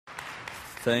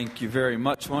Thank you very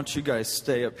much. Why don't you guys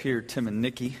stay up here, Tim and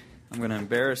Nikki? I'm going to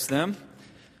embarrass them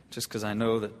just because I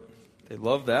know that they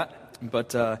love that.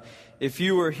 But if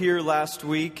you were here last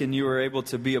week and you were able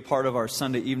to be a part of our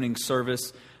Sunday evening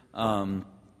service,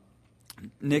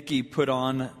 Nikki put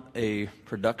on a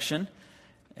production,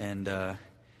 and I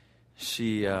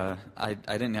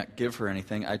didn't give her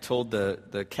anything. I told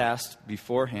the cast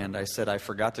beforehand, I said I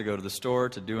forgot to go to the store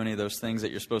to do any of those things that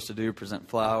you're supposed to do, present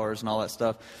flowers and all that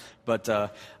stuff. But I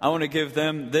want to give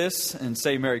them this and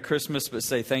say Merry Christmas, but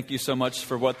say thank you so much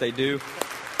for what they do.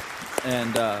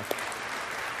 And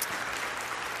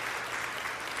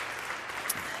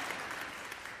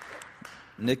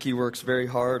Nikki works very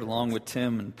hard along with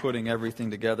Tim in putting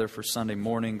everything together for Sunday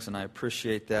mornings, and I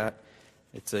appreciate that.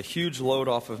 It's a huge load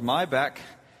off of my back,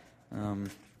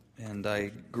 and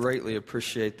I greatly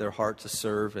appreciate their heart to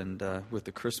serve, and with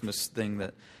the Christmas thing,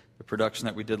 the production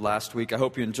that we did last week. I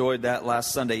hope you enjoyed that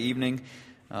last Sunday evening.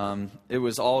 It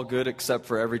was all good except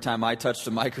for every time I touched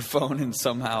a microphone, and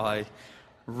somehow I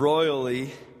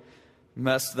royally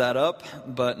messed that up.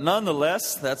 But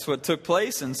nonetheless, that's what took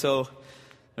place, and so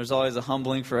there's always a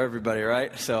humbling for everybody,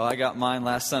 right? So I got mine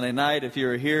last Sunday night. If you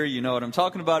were here, you know what I'm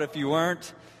talking about. If you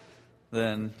weren't,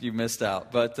 then you missed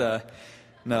out. But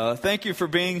no, thank you for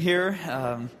being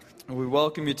here. We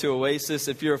welcome you to Oasis.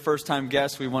 If you're a first-time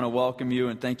guest, we want to welcome you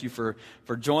and thank you for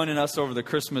joining us over the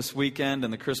Christmas weekend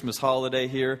and the Christmas holiday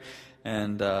here.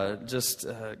 And just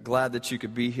glad that you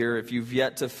could be here. If you've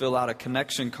yet to fill out a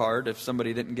connection card, if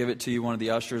somebody didn't give it to you, one of the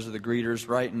ushers or the greeters,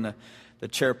 right in the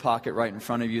chair pocket right in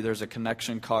front of you, there's a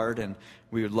connection card. And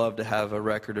we would love to have a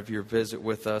record of your visit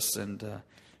with us and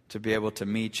to be able to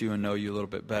meet you and know you a little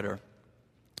bit better.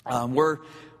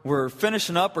 We're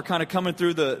finishing up. We're kind of coming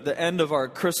through the end of our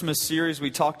Christmas series. We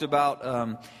talked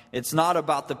about it's not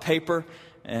about the paper,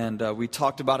 and we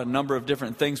talked about a number of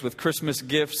different things with Christmas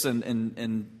gifts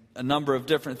and a number of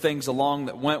different things along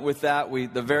that went with that.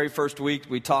 The very first week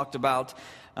we talked about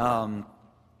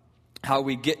how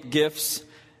we get gifts,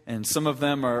 and some of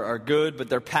them are good, but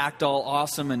they're packed all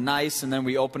awesome and nice, and then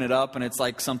we open it up and it's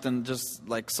like something just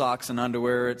like socks and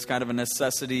underwear. It's kind of a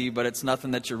necessity, but it's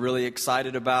nothing that you're really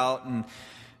excited about, and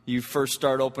you first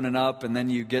start opening up, and then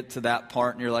you get to that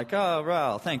part, and you're like, oh,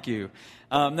 well, thank you.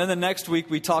 Then the next week,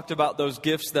 we talked about those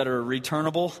gifts that are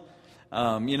returnable.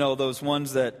 Those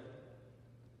ones that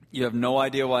you have no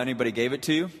idea why anybody gave it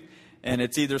to you. And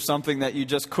it's either something that you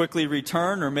just quickly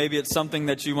return, or maybe it's something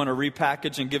that you want to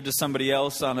repackage and give to somebody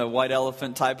else on a white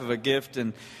elephant type of a gift.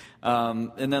 And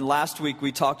then last week,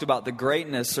 we talked about the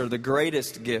greatness or the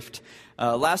greatest gift.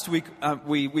 Last week,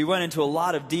 we went into a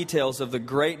lot of details of the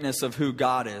greatness of who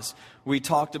God is. We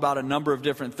talked about a number of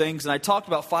different things, and I talked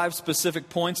about 5 specific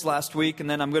points last week, and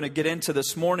then I'm going to get into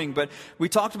this morning. But we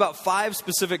talked about 5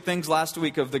 specific things last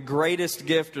week of the greatest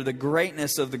gift or the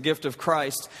greatness of the gift of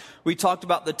Christ. We talked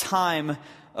about the time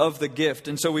of the gift,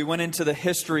 and so we went into the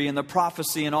history and the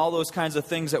prophecy and all those kinds of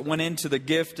things that went into the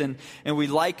gift, and we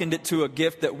likened it to a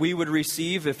gift that we would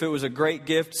receive if it was a great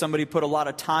gift. Somebody put a lot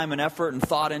of time and effort and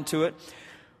thought into it.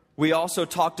 We also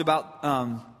talked about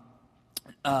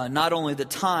not only the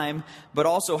time, but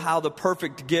also how the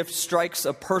perfect gift strikes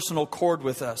a personal chord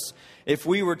with us. If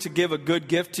we were to give a good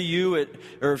gift to you,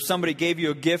 or if somebody gave you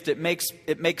a gift, it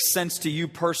makes sense to you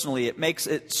personally.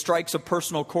 It strikes a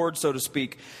personal chord, so to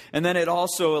speak. And then it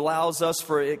also allows us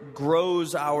it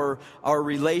grows our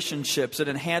relationships. It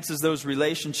enhances those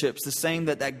relationships, the same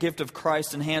that gift of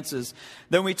Christ enhances.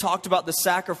 Then we talked about the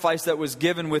sacrifice that was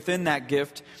given within that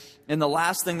gift. And the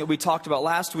last thing that we talked about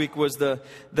last week was the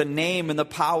name and the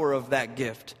power of that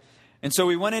gift. And so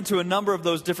we went into a number of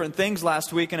those different things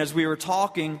last week, and as we were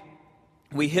talking,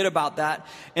 we hit about that.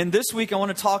 And this week I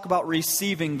want to talk about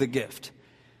receiving the gift.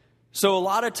 So a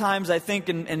lot of times I think,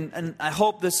 and I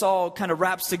hope this all kind of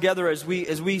wraps together as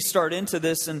we start into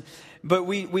this, but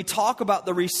we talk about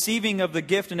the receiving of the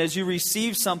gift, and as you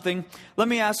receive something, let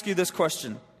me ask you this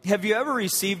question. Have you ever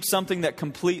received something that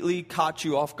completely caught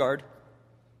you off guard?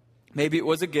 Maybe it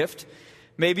was a gift.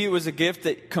 Maybe it was a gift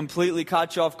that completely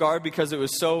caught you off guard because it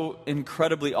was so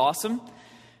incredibly awesome.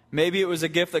 Maybe it was a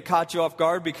gift that caught you off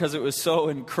guard because it was so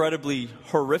incredibly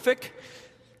horrific.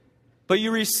 But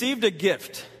you received a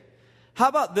gift. How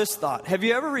about this thought? Have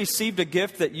you ever received a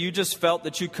gift that you just felt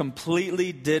that you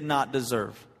completely did not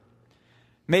deserve?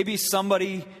 Maybe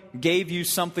somebody gave you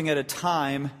something at a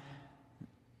time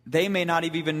they may not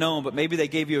have even known, but maybe they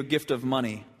gave you a gift of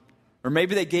money. Or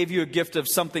maybe they gave you a gift of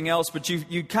something else, but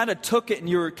you kind of took it and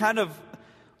you were kind of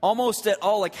almost at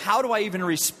all like, how do I even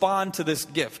respond to this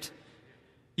gift?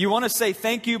 You want to say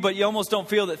thank you, but you almost don't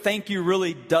feel that thank you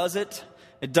really does it.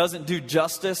 It doesn't do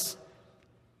justice.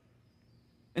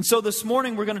 And so this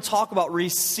morning we're going to talk about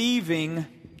receiving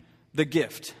the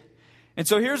gift. And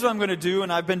so here's what I'm going to do,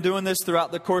 and I've been doing this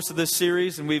throughout the course of this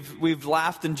series, and we've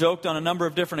laughed and joked on a number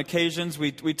of different occasions.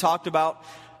 We talked about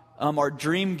our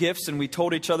dream gifts, and we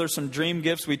told each other some dream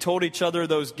gifts. We told each other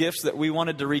those gifts that we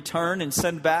wanted to return and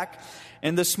send back.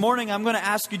 And this morning I'm going to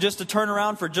ask you just to turn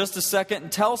around for just a second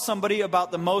and tell somebody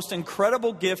about the most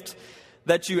incredible gift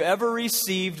that you ever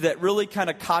received that really kind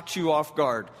of caught you off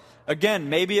guard. Again,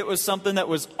 maybe it was something that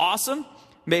was awesome.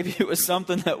 Maybe it was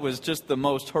something that was just the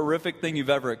most horrific thing you've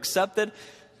ever accepted.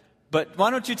 But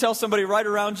why don't you tell somebody right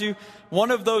around you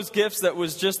one of those gifts that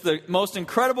was just the most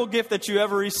incredible gift that you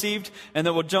ever received, and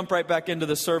then we'll jump right back into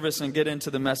the service and get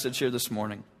into the message here this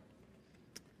morning.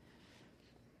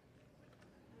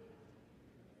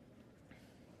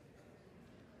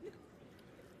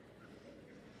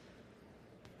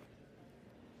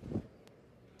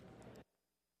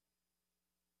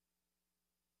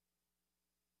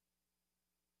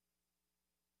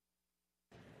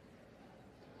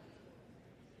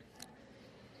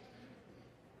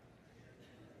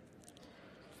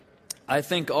 I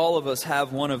think all of us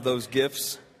have one of those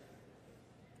gifts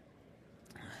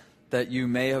that you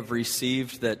may have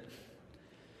received that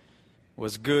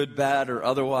was good, bad, or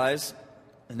otherwise,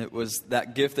 and it was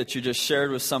that gift that you just shared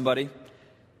with somebody.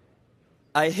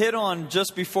 I hit on,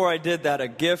 just before I did that, a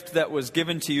gift that was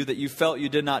given to you that you felt you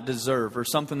did not deserve, or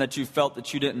something that you felt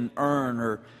that you didn't earn.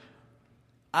 Or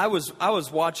I was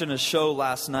watching a show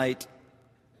last night,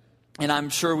 and I'm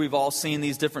sure we've all seen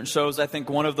these different shows. I think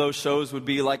one of those shows would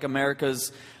be like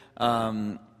America's,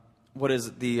 of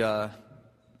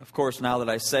course, now that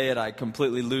I say it, I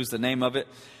completely lose the name of it.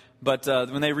 But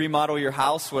when they remodel your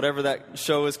house, whatever that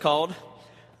show is called,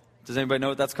 does anybody know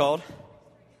what that's called?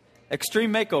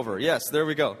 Extreme Makeover. Yes, there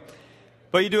we go.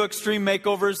 But you do extreme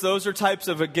makeovers. Those are types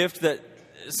of a gift that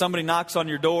somebody knocks on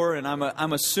your door, and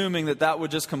I'm assuming that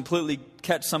would just completely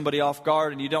catch somebody off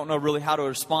guard, and you don't know really how to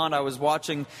respond. I was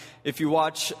watching, if you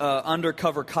watch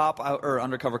Undercover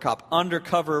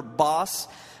Boss,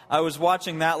 I was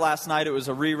watching that last night. It was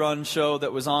a rerun show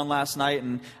that was on last night,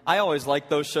 and I always like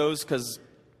those shows because,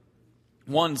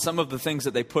 one, some of the things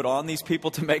that they put on these people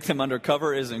to make them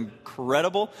undercover is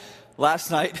incredible.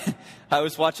 Last night, I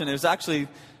was watching, it was actually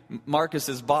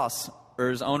Marcus's boss, or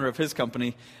his owner of his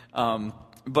company,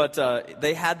 but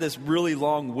they had this really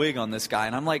long wig on this guy,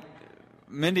 and I'm like,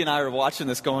 Mindy and I are watching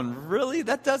this going, really?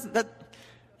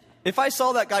 If I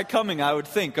saw that guy coming, I would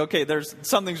think, okay,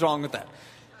 something's wrong with that.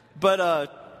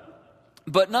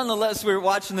 But nonetheless, we were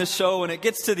watching this show, and it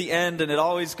gets to the end, and it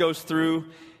always goes through.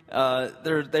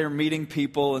 They're meeting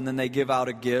people, and then they give out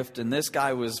a gift. And this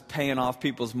guy was paying off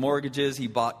people's mortgages. He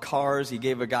bought cars. He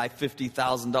gave a guy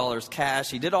 $50,000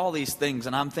 cash. He did all these things,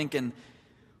 and I'm thinking,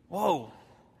 whoa,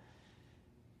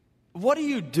 what do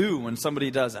you do when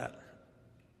somebody does that?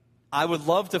 I would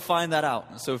love to find that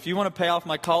out. So if you want to pay off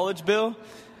my college bill,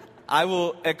 I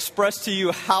will express to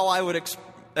you how I would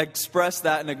express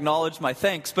that and acknowledge my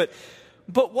thanks. But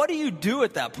what do you do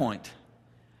at that point?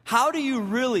 How do you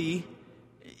really...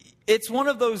 It's one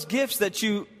of those gifts that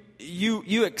you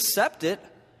accept it,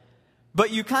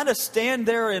 but you kind of stand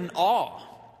there in awe.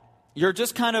 You're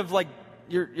just kind of like,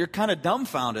 you're kind of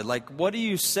dumbfounded. Like, what do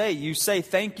you say? You say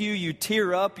thank you, you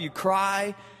tear up, you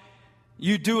cry,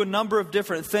 you do a number of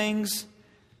different things.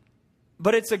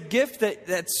 But it's a gift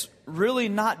that's really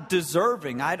not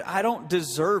deserving. I don't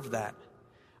deserve that.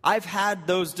 I've had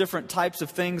those different types of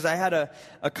things. I had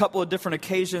a couple of different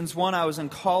occasions. One, I was in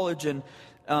college, and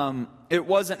it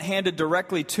wasn't handed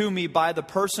directly to me by the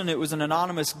person. It was an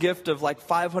anonymous gift of like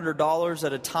 $500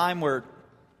 at a time where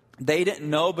they didn't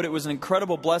know, but it was an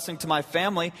incredible blessing to my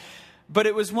family. But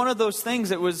it was one of those things.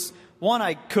 It was, one,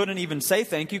 I couldn't even say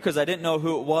thank you because I didn't know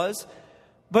who it was.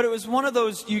 But it was one of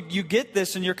those, you get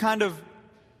this and you're kind of,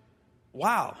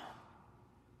 wow.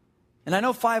 And I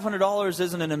know $500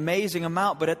 isn't an amazing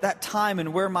amount, but at that time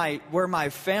and where my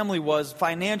family was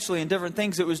financially and different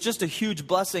things, it was just a huge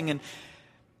blessing. And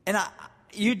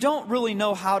you don't really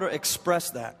know how to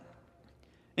express that.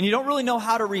 And you don't really know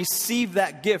how to receive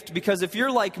that gift, because if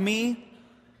you're like me,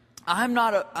 I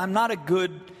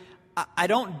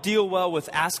don't deal well with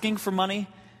asking for money,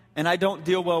 and I don't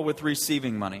deal well with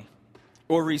receiving money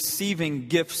or receiving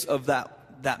gifts of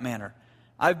that manner.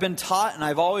 I've been taught, and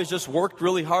I've always just worked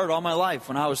really hard all my life.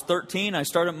 When I was 13, I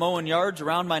started mowing yards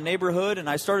around my neighborhood, and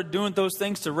I started doing those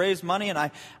things to raise money,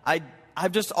 and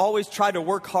I've just always tried to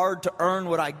work hard to earn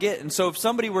what I get. And so if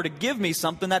somebody were to give me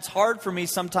something, that's hard for me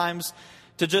sometimes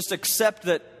to just accept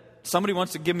that somebody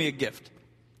wants to give me a gift.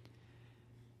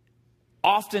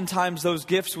 Oftentimes those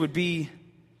gifts would be,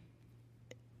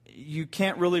 you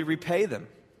can't really repay them.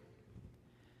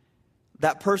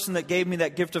 that person that gave me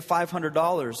that gift of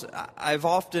 $500,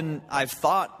 I've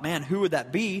thought, man, who would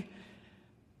that be?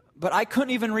 But I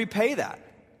couldn't even repay that.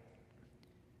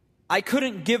 I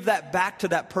couldn't give that back to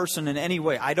that person in any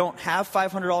way. I don't have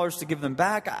 $500 to give them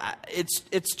back.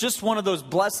 It's just one of those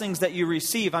blessings that you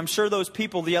receive. I'm sure those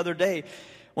people the other day,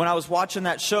 when I was watching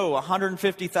that show,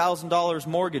 $150,000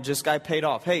 mortgage, this guy paid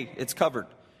off. Hey, it's covered.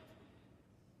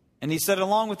 And he said,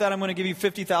 along with that, I'm going to give you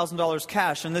 $50,000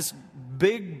 cash. And this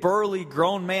big, burly,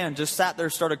 grown man just sat there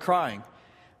and started crying. And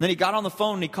then he got on the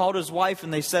phone and he called his wife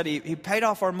and they said, he paid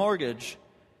off our mortgage.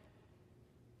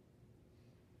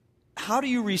 How do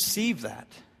you receive that?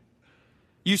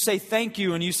 You say thank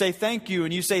you, and you say thank you,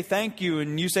 and you say thank you,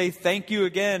 and you say thank you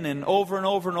again, and over and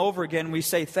over and over again we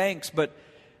say thanks, but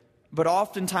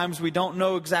oftentimes we don't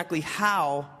know exactly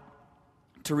how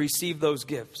to receive those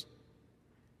gifts.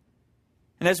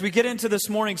 And as we get into this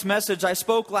morning's message, I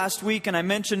spoke last week and I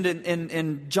mentioned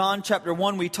in John chapter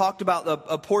 1, we talked about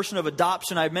a portion of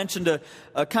adoption. I mentioned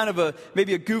a kind of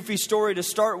maybe a goofy story to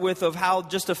start with of how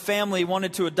just a family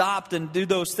wanted to adopt and do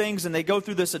those things, and they go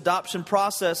through this adoption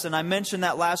process. And I mentioned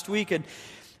that last week.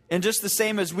 And just the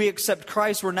same as we accept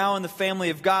Christ, we're now in the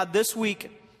family of God. This week,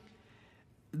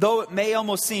 though it may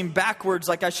almost seem backwards,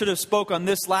 like I should have spoke on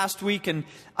this last week, and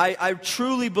I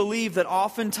truly believe that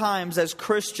oftentimes as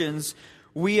Christians,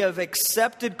 we have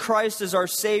accepted Christ as our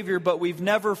Savior, but we've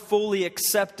never fully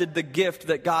accepted the gift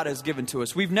that God has given to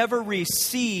us. We've never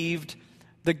received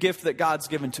the gift that God's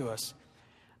given to us.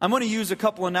 I'm going to use a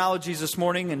couple analogies this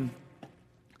morning, and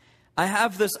I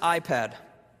have this iPad.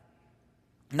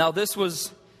 Now, this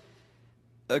was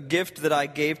a gift that I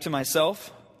gave to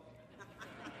myself.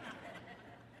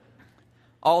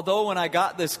 Although when I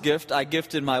got this gift, I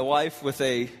gifted my wife with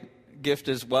a gift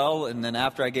as well, and then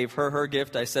after I gave her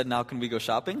gift, I said, now can we go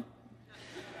shopping?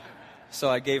 So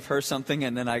I gave her something,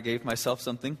 and then I gave myself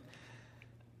something.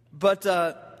 But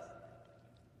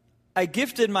I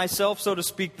gifted myself, so to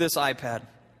speak, this iPad.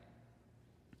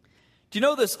 Do you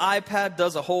know this iPad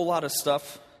does a whole lot of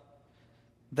stuff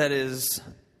that is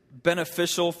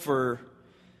beneficial for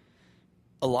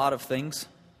a lot of things?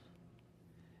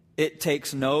 It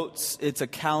takes notes, it's a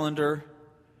calendar,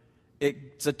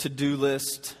 it's a to-do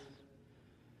list.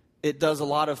 It does a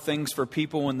lot of things for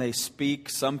people when they speak.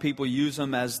 Some people use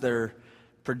them as their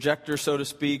projector, so to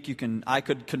speak. I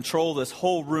could control this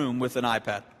whole room with an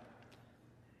iPad.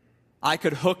 I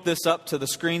could hook this up to the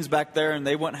screens back there and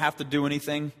they wouldn't have to do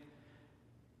anything.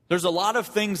 There's a lot of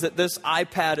things that this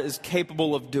iPad is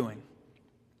capable of doing.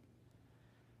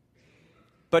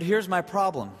 But here's my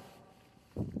problem.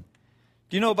 Do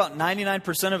you know about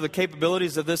 99% of the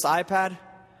capabilities of this iPad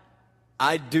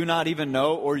I do not even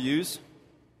know or use?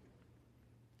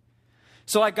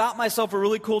 So I got myself a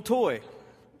really cool toy.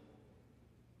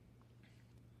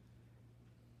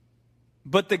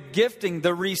 But the gifting,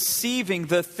 the receiving,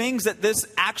 the things that this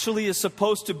actually is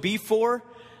supposed to be for,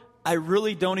 I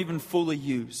really don't even fully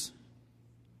use.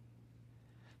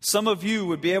 Some of you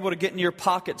would be able to get in your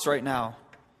pockets right now,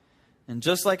 and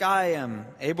just like I am,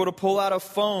 able to pull out a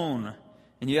phone,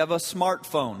 and you have a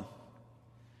smartphone.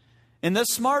 And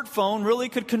this smartphone really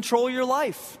could control your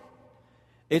life.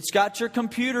 It's got your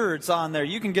computer, it's on there.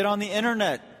 You can get on the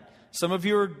internet. Some of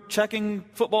you are checking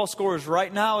football scores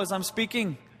right now as I'm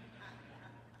speaking.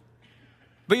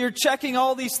 But you're checking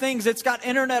all these things. It's got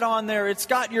internet on there. It's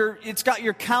got your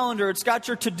calendar. It's got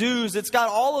your to-dos. It's got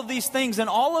all of these things. And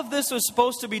all of this was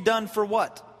supposed to be done for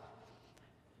what?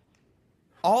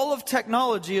 All of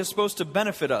technology is supposed to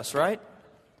benefit us, right?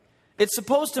 It's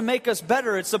supposed to make us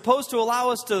better. It's supposed to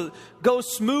allow us to go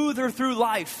smoother through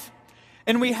life.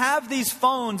 And we have these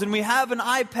phones, and we have an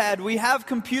iPad, we have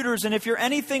computers, and if you're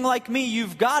anything like me,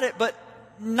 you've got it, but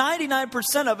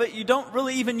 99% of it you don't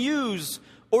really even use.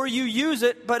 Or you use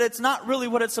it, but it's not really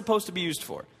what it's supposed to be used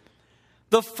for.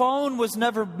 The phone was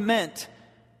never meant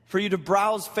for you to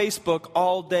browse Facebook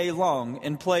all day long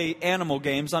and play animal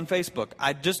games on Facebook.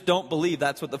 I just don't believe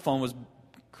that's what the phone was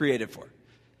created for.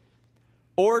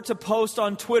 Or to post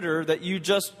on Twitter that you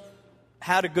just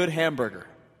had a good hamburger.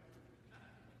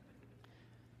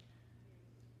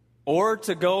 Or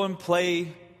to go and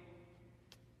play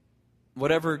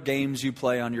whatever games you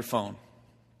play on your phone.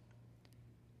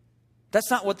 That's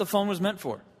not what the phone was meant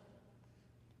for.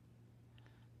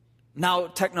 Now,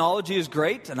 technology is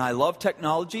great, and I love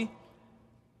technology.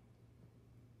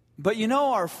 But you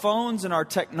know, our phones and our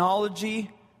technology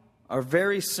are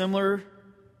very similar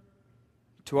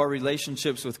to our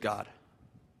relationships with God.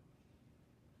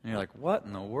 And you're like, what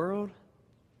in the world?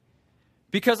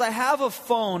 Because I have a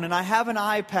phone and I have an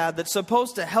iPad that's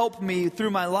supposed to help me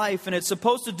through my life, and it's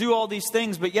supposed to do all these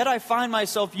things, but yet I find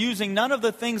myself using none of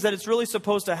the things that it's really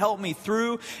supposed to help me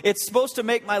through. It's supposed to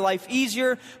make my life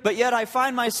easier, but yet I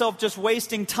find myself just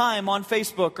wasting time on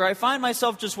Facebook, or I find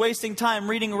myself just wasting time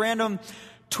reading random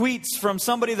tweets from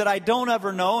somebody that I don't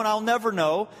ever know and I'll never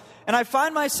know. And I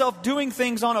find myself doing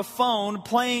things on a phone,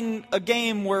 playing a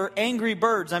game where Angry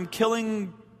Birds, I'm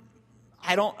killing,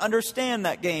 I don't understand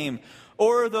that game.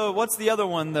 Or what's the other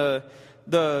one? The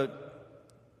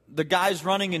guys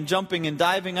running and jumping and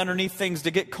diving underneath things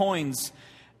to get coins.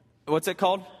 What's it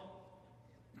called?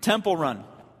 Temple Run.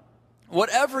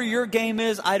 Whatever your game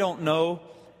is, I don't know.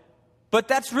 But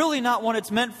that's really not what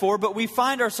it's meant for. But we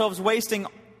find ourselves wasting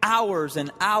hours and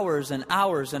hours and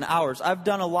hours and hours. I've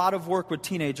done a lot of work with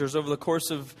teenagers over the course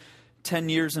of 10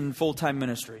 years in full-time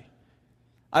ministry.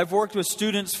 I've worked with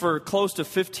students for close to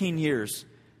 15 years.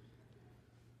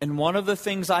 And one of the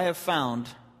things I have found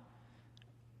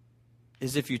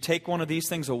is if you take one of these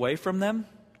things away from them,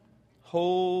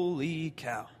 holy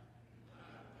cow.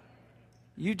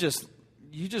 You just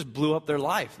blew up their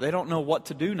life. They don't know what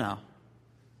to do now.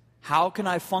 How can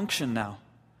I function now?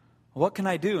 What can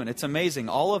I do? And it's amazing.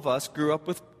 All of us grew up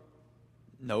with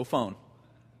no phone.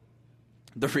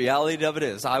 The reality of it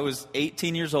is, I was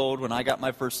 18 years old when I got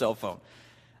my first cell phone.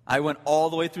 I went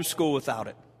all the way through school without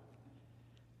it.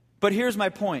 But here's my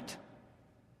point.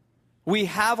 We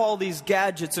have all these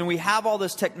gadgets and we have all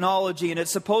this technology, and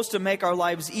it's supposed to make our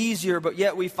lives easier, but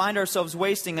yet we find ourselves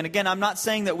wasting. And again, I'm not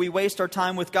saying that we waste our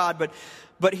time with God,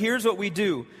 but here's what we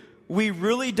do. We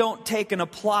really don't take and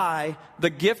apply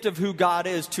the gift of who God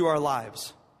is to our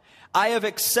lives. I have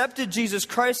accepted Jesus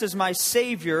Christ as my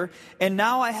Savior, and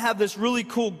now I have this really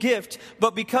cool gift,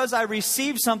 but because I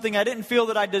received something I didn't feel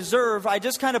that I deserve, I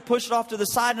just kind of push it off to the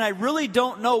side, and I really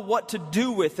don't know what to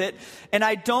do with it, and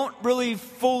I don't really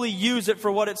fully use it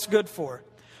for what it's good for.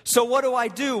 So what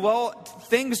do? Well,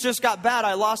 things just got bad.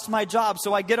 I lost my job,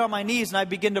 so I get on my knees and I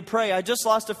begin to pray. I just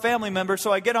lost a family member,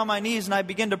 so I get on my knees and I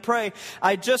begin to pray.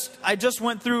 I just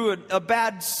went through a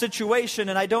bad situation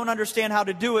and I don't understand how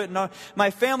to do it. And my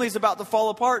family's about to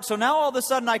fall apart. So now all of a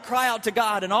sudden I cry out to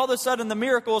God, and all of a sudden the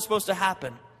miracle is supposed to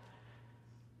happen.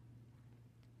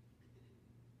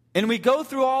 And we go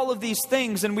through all of these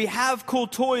things, and we have cool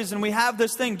toys, and we have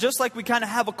this thing just like we kind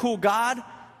of have a cool God.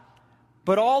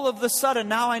 But all of a sudden,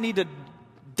 now I need to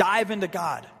dive into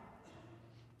God.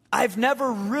 I've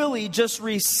never really just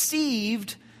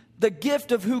received the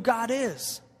gift of who God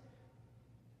is.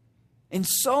 And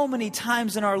so many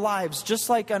times in our lives,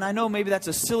 just like, and I know maybe that's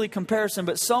a silly comparison,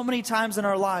 but so many times in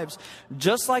our lives,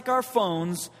 just like our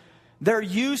phones, they're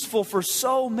useful for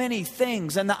so many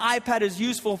things. And the iPad is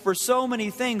useful for so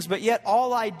many things, but yet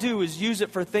all I do is use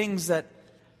it for things that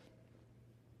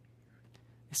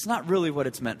it's not really what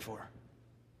it's meant for.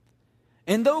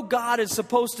 And though God is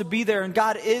supposed to be there, and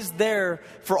God is there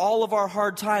for all of our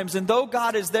hard times, and though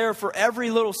God is there for every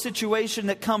little situation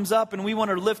that comes up and we want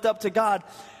to lift up to God,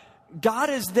 God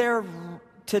is there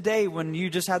today when you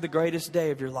just had the greatest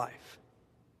day of your life.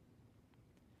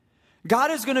 God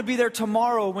is going to be there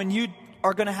tomorrow when you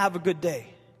are going to have a good day.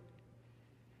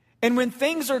 And when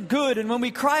things are good, and when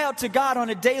we cry out to God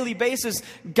on a daily basis,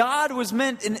 God was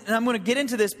meant, and I'm going to get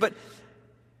into this, but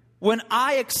when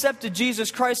I accepted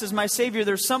Jesus Christ as my Savior,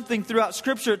 there's something throughout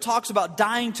Scripture. It talks about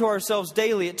dying to ourselves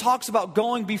daily. It talks about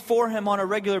going before Him on a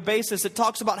regular basis. It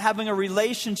talks about having a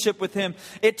relationship with Him.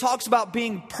 It talks about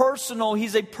being personal.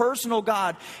 He's a personal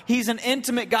God. He's an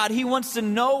intimate God. He wants to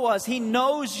know us. He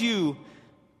knows you.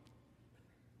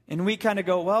 And we kind of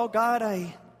go, well, God,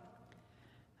 I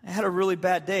had a really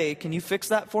bad day. Can you fix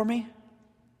that for me?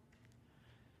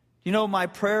 You know, my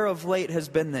prayer of late has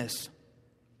been this.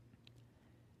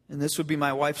 And this would be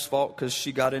my wife's fault because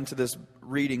she got into this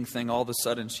reading thing all of a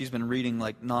sudden. She's been reading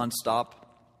like nonstop.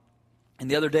 And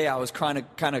the other day I was kind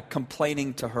of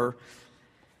complaining to her.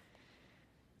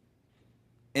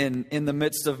 And in the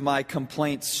midst of my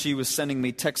complaints, she was sending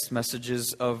me text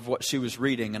messages of what she was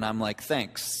reading. And I'm like,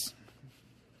 thanks.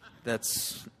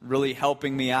 That's really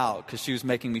helping me out, because she was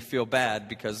making me feel bad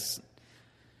because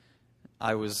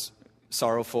I was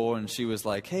sorrowful, and she was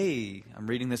like, hey, I'm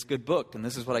reading this good book, and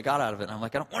this is what I got out of it. And I'm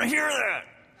like, I don't want to hear that.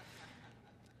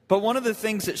 But one of the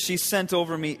things that she sent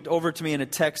over to me in a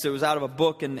text, it was out of a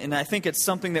book, and I think it's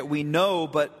something that we know,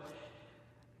 but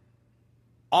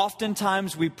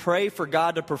oftentimes we pray for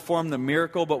God to perform the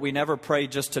miracle, but we never pray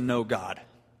just to know God.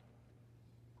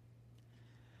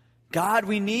 God,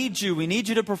 we need you. We need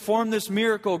you to perform this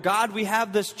miracle. God, we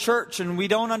have this church, and we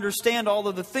don't understand all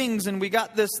of the things, and we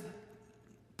got this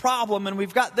problem, and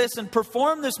we've got this, and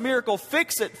perform this miracle.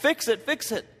 Fix it, fix it,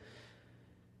 fix it.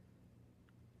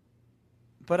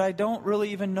 but I don't really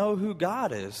even know who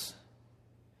God is.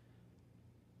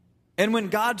 And when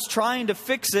God's trying to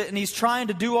fix it and He's trying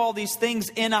to do all these things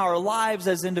in our lives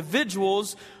as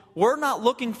individuals, we're not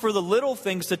looking for the little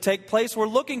things to take place. We're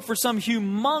looking for some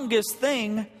humongous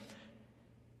thing,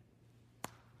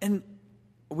 and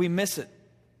we miss it.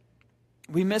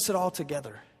 We miss it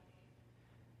altogether.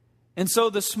 And so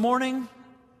this morning,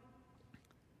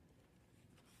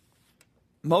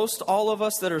 most all of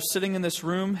us that are sitting in this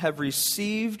room have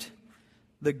received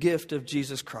the gift of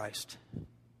Jesus Christ.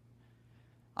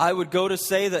 I would go to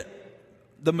say that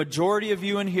the majority of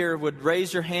you in here would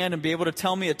raise your hand and be able to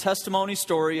tell me a testimony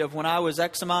story of when I was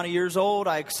X amount of years old,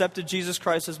 I accepted Jesus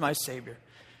Christ as my Savior.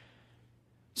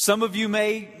 Some of you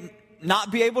may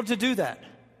not be able to do that.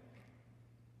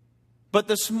 But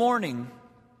this morning,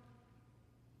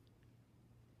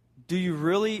 do you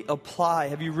really apply?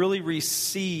 Have you really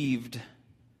received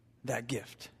that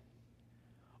gift?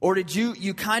 Or did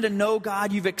you kind of know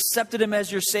God, you've accepted Him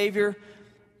as your Savior,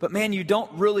 but man, you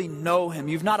don't really know Him.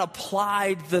 You've not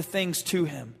applied the things to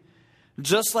Him.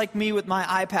 Just like me with my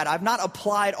iPad, I've not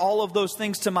applied all of those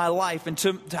things to my life and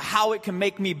to how it can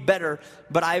make me better,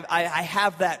 but I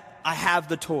have that, I have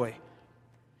the toy.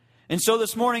 And so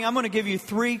this morning, I'm going to give you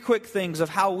 3 quick things of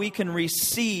how we can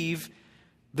receive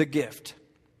the gift.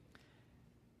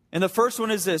 And the first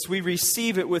one is this: we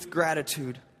receive it with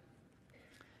gratitude.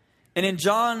 And in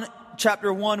John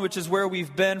chapter 1, which is where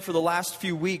we've been for the last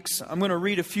few weeks, I'm going to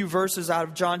read a few verses out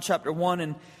of John chapter 1.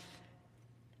 And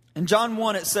in John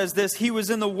 1, it says this: He was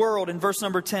in the world, in verse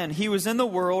number 10, He was in the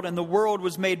world, and the world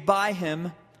was made by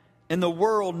Him, and the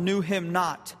world knew Him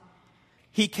not.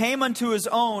 He came unto His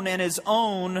own, and His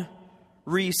own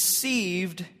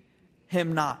received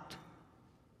Him not.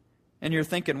 And you're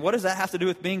thinking, what does that have to do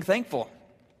with being thankful?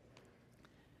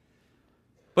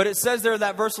 But it says there,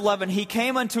 that verse 11, He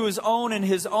came unto His own, and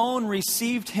His own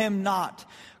received Him not.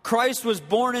 Christ was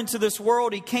born into this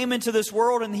world. He came into this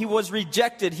world, and He was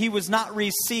rejected. He was not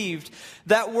received.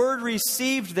 That word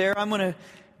received there, I'm going to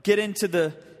get into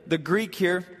the Greek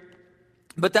here.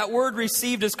 But that word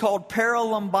received is called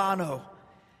paralambano.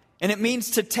 And it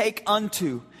means to take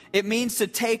unto. It means to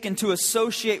take and to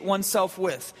associate oneself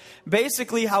with.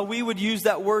 Basically, how we would use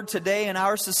that word today in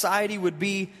our society would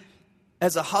be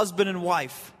as a husband and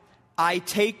wife. I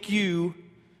take you,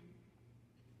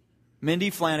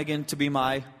 Mindy Flanagan, to be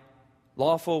my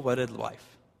lawful wedded wife.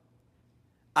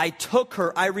 I took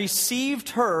her, I received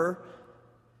her,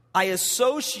 I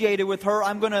associated with her,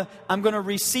 I'm going to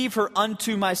receive her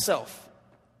unto myself.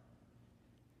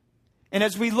 And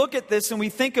as we look at this and we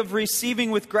think of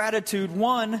receiving with gratitude,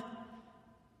 one,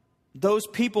 those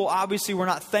people obviously were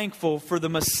not thankful for the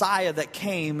Messiah that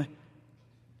came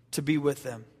to be with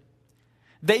them.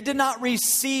 They did not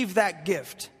receive that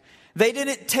gift. They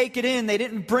didn't take it in. They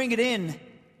didn't bring it in.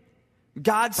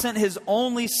 God sent His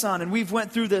only Son, and we've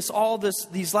went through these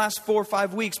last 4 or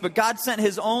 5 weeks, but God sent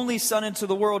His only Son into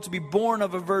the world to be born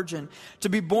of a virgin, to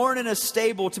be born in a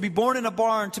stable, to be born in a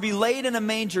barn, to be laid in a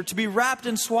manger, to be wrapped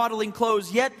in swaddling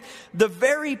clothes. Yet the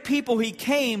very people He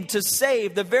came to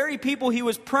save, the very people He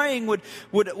was praying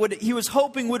He was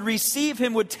hoping would receive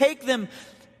Him, would take them,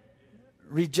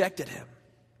 rejected Him.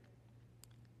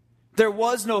 There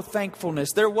was no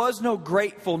thankfulness. There was no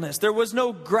gratefulness. There was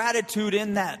no gratitude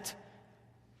in that.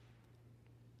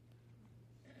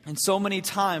 And so many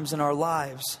times in our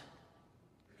lives,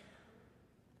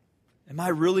 am I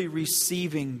really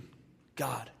receiving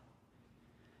God?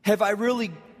 Have I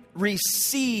really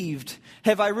received?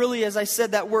 Have I really, as I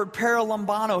said that word,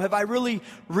 paralambano, have I really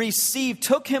received,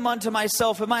 took Him unto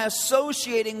myself? Am I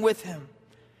associating with Him?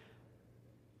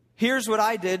 Here's what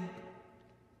I did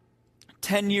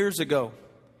 10 years ago.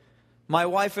 My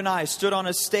wife and I stood on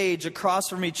a stage across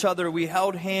from each other. We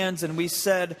held hands and we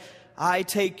said, I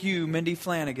take you, Mindy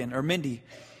Flanagan, or Mindy,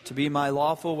 to be my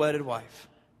lawful wedded wife.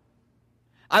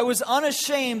 I was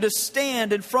unashamed to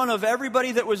stand in front of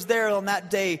everybody that was there on that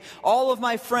day, all of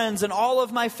my friends and all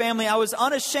of my family. I was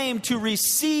unashamed to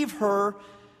receive her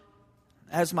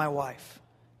as my wife.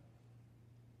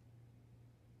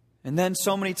 And then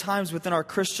so many times within our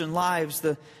Christian lives,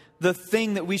 the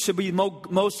thing that we should be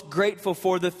most grateful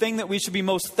for, the thing that we should be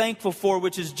most thankful for,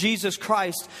 which is Jesus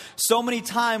Christ, so many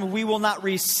times we will not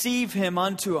receive Him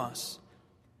unto us.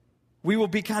 We will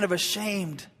be kind of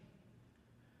ashamed.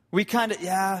 We kind of,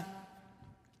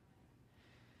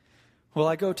 well,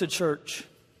 I go to church.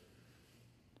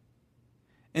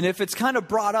 And if it's kind of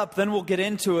brought up, then we'll get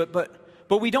into it, but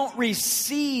we don't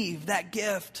receive that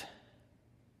gift.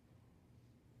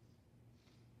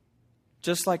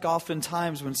 Just like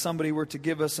oftentimes when somebody were to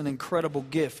give us an incredible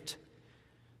gift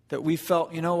that we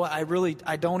felt, you know what,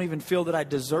 I don't even feel that I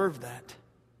deserve that.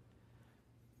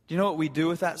 Do you know what we do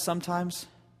with that sometimes?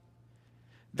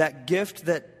 That gift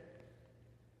that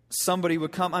somebody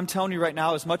would come. I'm telling you right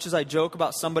now, as much as I joke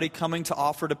about somebody coming to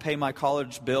offer to pay my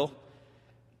college bill,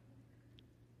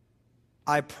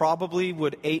 I probably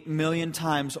would 8 million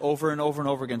times over and over and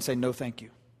over again say, no, thank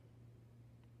you.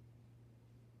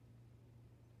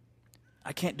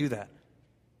 I can't do that.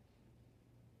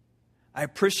 I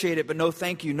appreciate it, but no,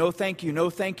 thank you, no, thank you, no,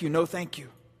 thank you, no, thank you.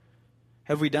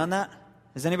 Have we done that?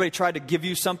 Has anybody tried to give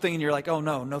you something and you're like, oh,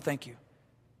 no, no, thank you?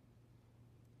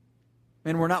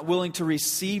 And we're not willing to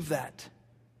receive that.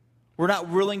 We're not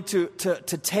willing to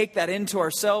take that into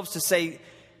ourselves to say,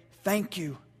 thank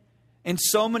you. And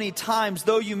so many times,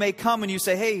 though you may come and you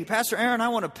say, hey, Pastor Aaron, I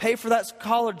want to pay for that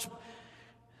college.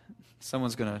 You guys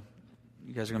are going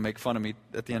to make fun of me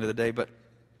at the end of the day, but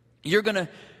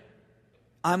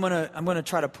I'm going to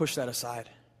try to push that aside.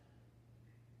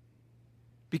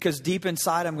 Because deep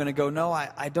inside, I'm going to go, no,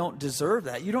 I don't deserve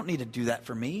that. You don't need to do that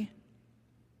for me.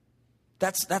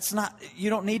 That's not, you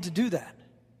don't need to do that.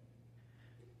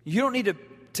 You don't need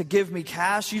to give me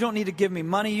cash. You don't need to give me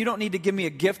money. You don't need to give me a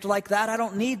gift like that. I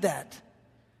don't need that.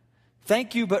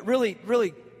 Thank you, but really,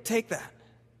 really take that.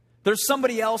 There's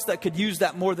somebody else that could use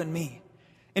that more than me.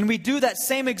 And we do that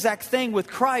same exact thing with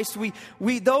Christ.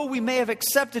 Though we may have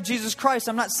accepted Jesus Christ,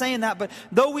 I'm not saying that, but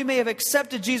though we may have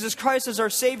accepted Jesus Christ as our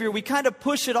Savior, we kind of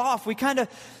push it off.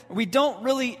 We don't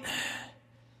really...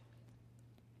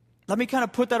 Let me kind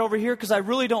of put that over here because I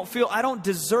really I don't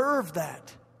deserve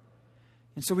that.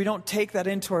 And so we don't take that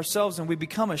into ourselves and we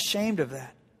become ashamed of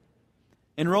that.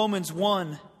 In Romans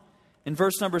 1, in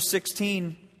verse number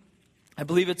 16, I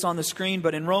believe it's on the screen,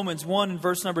 but in Romans 1, in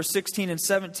verse number 16 and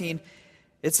 17,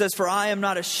 it says, for I am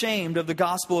not ashamed of the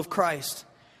gospel of Christ,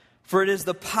 for it is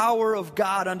the power of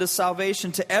God unto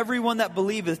salvation to everyone that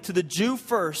believeth, to the Jew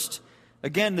first.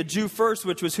 Again, the Jew first,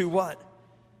 which was who what?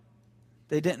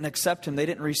 They didn't accept him. They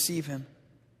didn't receive him.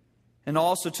 And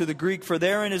also to the Greek, for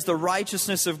therein is the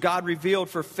righteousness of God revealed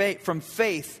from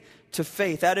faith to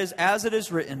faith. That is, as it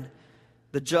is written,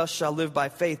 the just shall live by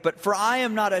faith. But for I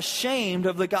am not ashamed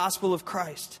of the gospel of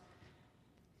Christ.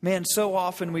 Man, so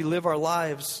often we live our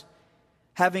lives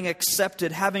having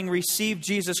accepted, having received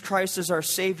Jesus Christ as our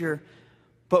Savior,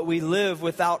 but we live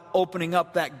without opening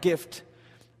up that gift.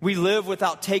 We live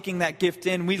without taking that gift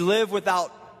in. We live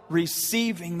without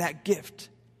receiving that gift.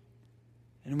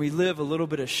 And we live a little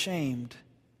bit ashamed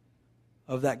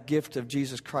of that gift of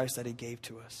Jesus Christ that He gave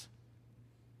to us.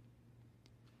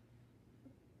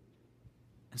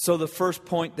 And so the first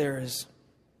point there is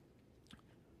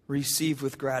receive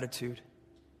with gratitude.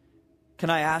 Can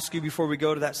I ask you before we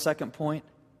go to that second point?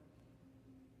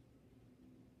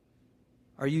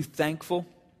 Are you thankful?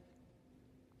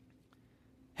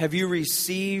 Have you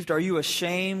received? Are you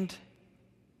ashamed?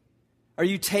 Are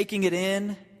you taking it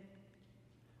in?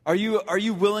 Are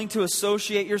you willing to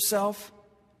associate yourself?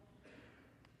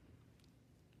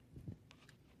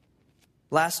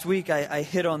 Last week I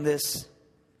hit on this,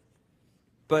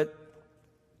 but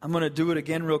I'm going to do it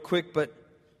again real quick. But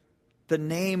the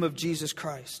name of Jesus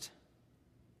Christ.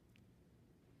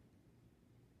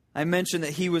 I mentioned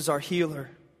that He was our healer.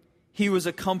 He was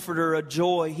a comforter, a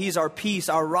joy. He's our peace,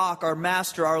 our rock, our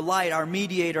master, our light, our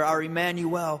mediator, our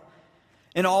Emmanuel.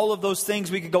 And all of those things,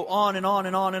 we could go on and on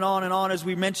and on and on and on as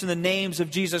we mention the names of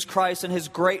Jesus Christ and His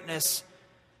greatness.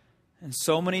 And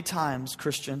so many times,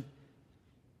 Christian,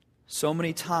 so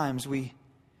many times we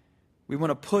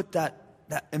want to put that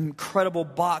incredible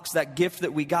box, that gift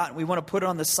that we got, and we want to put it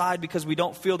on the side because we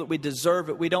don't feel that we deserve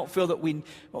it. We don't feel that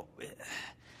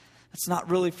it's not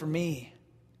really for me.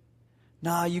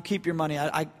 Nah, you keep your money.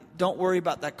 I don't worry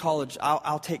about that college.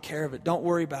 I'll take care of it. Don't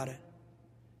worry about it.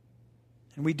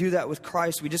 And we do that with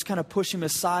Christ. We just kind of push Him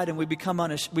aside and we become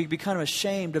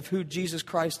ashamed of who Jesus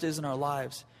Christ is in our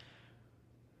lives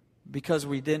because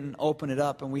we didn't open it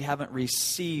up and we haven't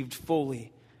received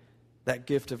fully that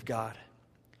gift of God.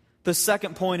 The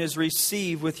second point is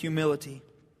receive with humility.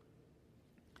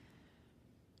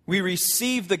 We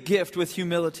receive the gift with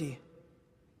humility.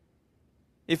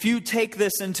 If you take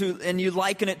this and you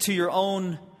liken it to your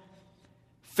own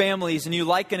families and you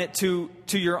liken it to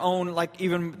your own, like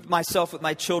even myself with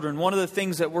my children, one of the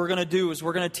things that we're going to do is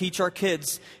we're going to teach our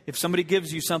kids, if somebody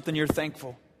gives you something, you're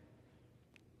thankful.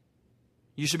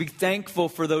 You should be thankful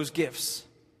for those gifts.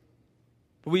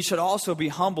 But we should also be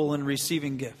humble in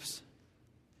receiving gifts.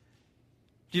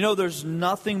 Do you know there's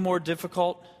nothing more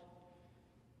difficult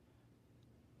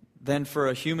than for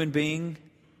a human being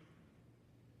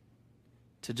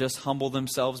to just humble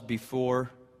themselves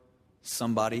before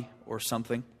somebody or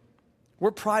something? We're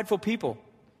prideful people.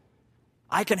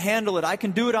 I can handle it. I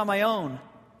can do it on my own.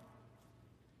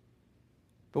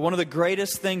 But one of the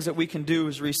greatest things that we can do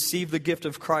is receive the gift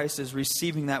of Christ, is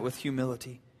receiving that with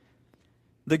humility.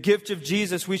 The gift of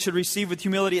Jesus we should receive with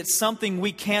humility. It's something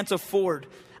we can't afford.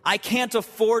 I can't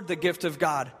afford the gift of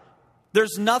God.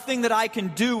 There's nothing that I can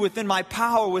do within my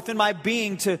power, within my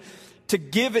being to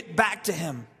give it back to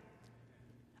Him.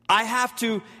 I have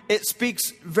to, it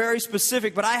speaks very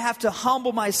specific, but I have to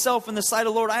humble myself in the sight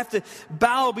of the Lord. I have to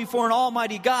bow before an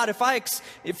almighty God.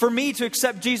 For me to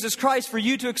accept Jesus Christ, for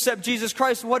you to accept Jesus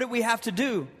Christ, what do we have to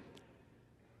do?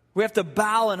 We have to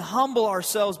bow and humble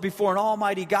ourselves before an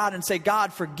almighty God and say,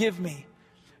 God, forgive me.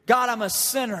 God, I'm a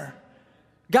sinner.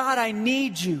 God, I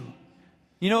need you.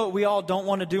 You know what we all don't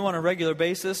want to do on a regular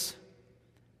basis?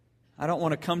 I don't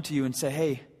want to come to you and say,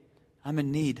 hey, I'm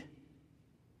in need.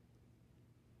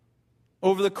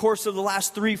 Over the course of the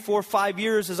last 3, 4, 5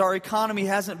 years, as our economy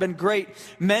hasn't been great,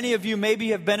 many of you maybe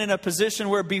have been in a position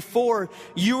where before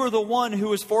you were the one who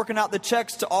was forking out the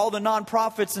checks to all the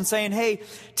nonprofits and saying, hey,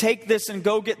 take this and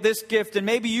go get this gift. And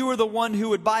maybe you were the one who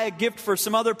would buy a gift for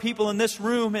some other people in this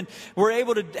room and were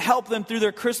able to help them through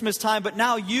their Christmas time. But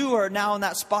now you are now in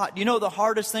that spot. You know, the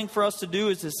hardest thing for us to do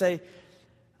is to say,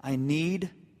 I need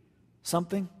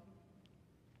something.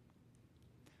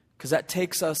 Because that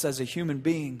takes us as a human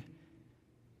being,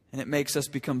 and it makes us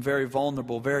become very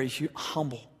vulnerable, very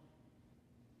humble.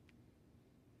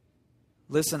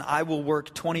 Listen, I will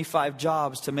work 25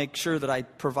 jobs to make sure that I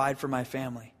provide for my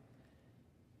family.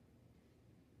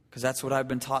 Because that's what I've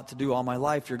been taught to do all my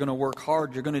life. You're going to work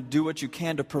hard. You're going to do what you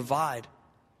can to provide.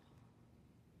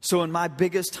 So in my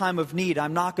biggest time of need,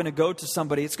 I'm not going to go to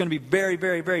somebody. It's going to be very,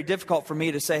 very, very difficult for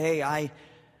me to say, hey,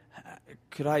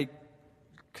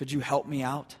 could you help me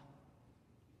out?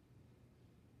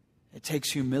 It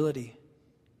takes humility.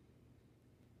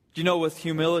 You know, with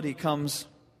humility comes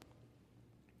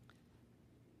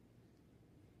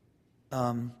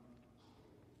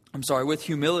with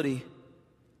humility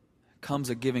comes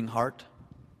a giving heart.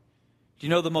 Do you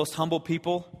know the most humble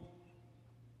people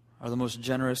are the most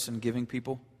generous and giving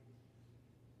people?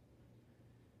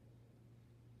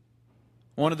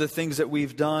 One of the things that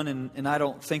we've done, and I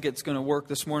don't think it's going to work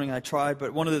this morning, I tried,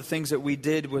 but one of the things that we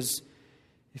did was,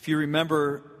 if you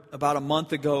remember, about a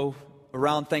month ago,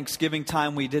 around Thanksgiving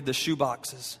time, we did the shoe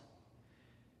boxes.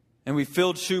 And we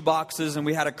filled shoe boxes, and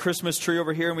we had a Christmas tree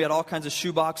over here, and we had all kinds of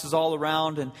shoe boxes all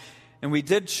around, and we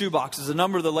did shoe boxes. A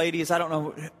number of the ladies, I don't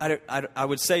know, I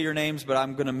would say your names, but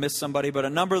I'm going to miss somebody, but a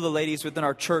number of the ladies within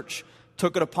our church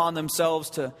took it upon themselves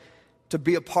to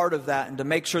be a part of that and to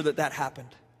make sure that that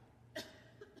happened.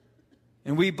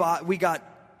 And we got,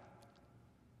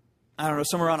 I don't know,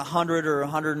 somewhere around 100 or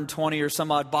 120 or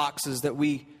some odd boxes that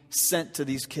we sent to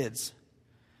these kids.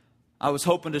 I was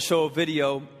hoping to show a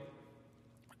video,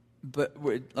 but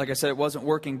like I said, it wasn't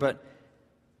working. But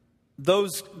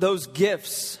those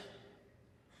gifts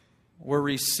were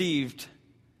received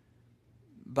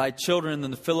by children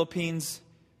in the Philippines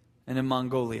and in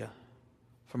Mongolia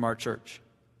from our church.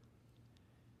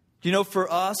 You know, for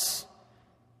us,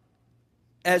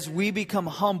 as we become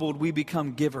humbled, we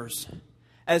become givers.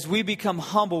 As we become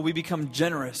humble, we become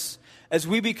generous. As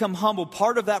we become humble,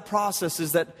 part of that process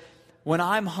is that when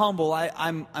I'm humble,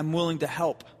 I'm willing to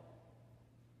help.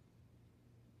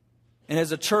 And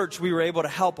as a church, we were able to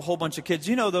help a whole bunch of kids.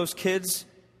 You know, those kids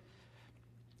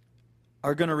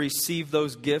are going to receive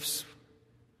those gifts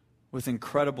with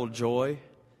incredible joy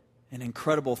and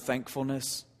incredible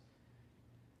thankfulness.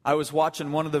 I was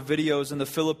watching one of the videos in the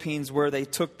Philippines where they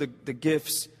took the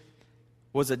gifts,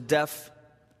 was a deaf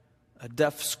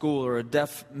school or a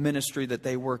deaf ministry that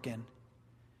they work in.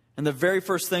 And the very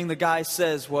first thing the guy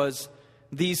says was,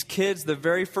 these kids, the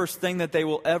very first thing that they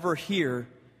will ever hear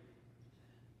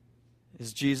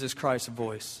is Jesus Christ's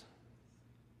voice.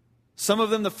 Some of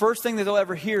them, the first thing that they'll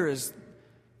ever hear is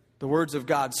the words of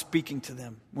God speaking to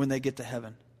them when they get to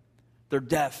heaven. They're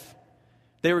deaf.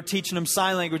 They were teaching them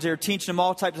sign language. They were teaching them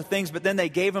all types of things, but then they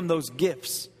gave them those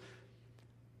gifts.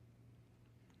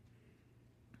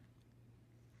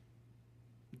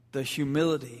 The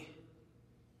humility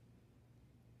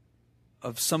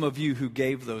of some of you who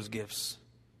gave those gifts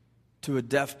to a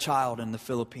deaf child in the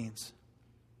Philippines.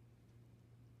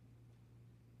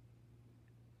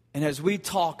 And as we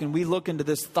talk and we look into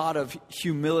this thought of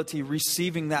humility,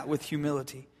 receiving that with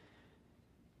humility,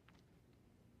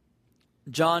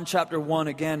 John chapter 1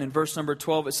 again in verse number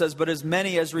 12, it says, "But as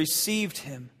many as received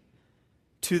him,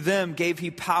 to them gave he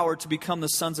power to become the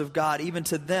sons of God, even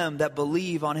to them that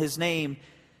believe on his name."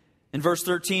 In verse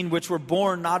 13, "which were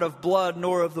born not of blood,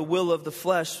 nor of the will of the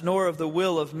flesh, nor of the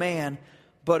will of man,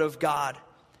 but of God."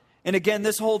 And again,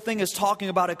 this whole thing is talking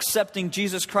about accepting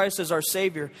Jesus Christ as our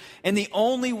Savior. And the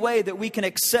only way that we can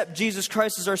accept Jesus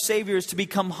Christ as our Savior is to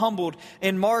become humbled.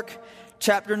 In Mark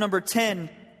chapter number 10,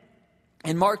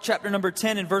 in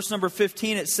verse number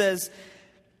 15, it says,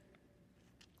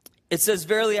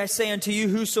 "Verily I say unto you,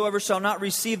 whosoever shall not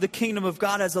receive the kingdom of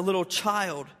God as a little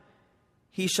child,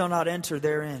 he shall not enter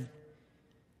therein."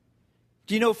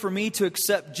 Do you know, for me to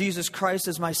accept Jesus Christ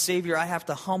as my Savior, I have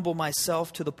to humble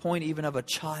myself to the point even of a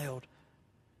child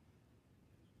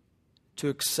to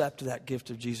accept that gift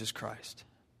of Jesus Christ.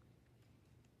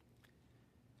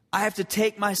 I have to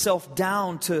take myself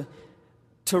down to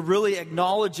really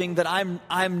acknowledging that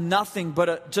I'm nothing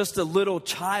but just a little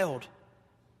child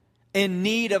in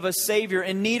need of a Savior,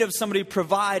 in need of somebody to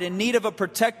provide, in need of a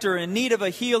protector, in need of a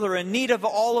healer, in need of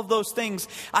all of those things.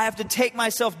 I have to take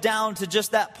myself down to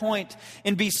just that point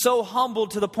and be so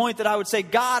humbled to the point that I would say,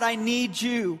 God, I need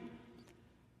you.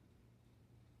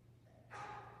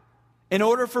 In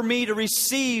order for me to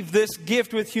receive this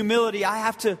gift with humility, I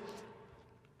have to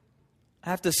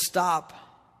stop.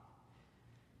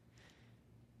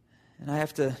 And I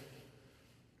have to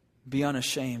be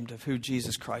unashamed of who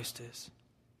Jesus Christ is.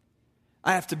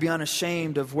 I have to be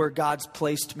unashamed of where God's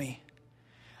placed me.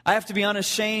 I have to be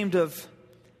unashamed of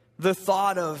the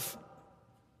thought of,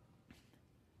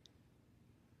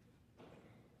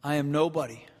 I am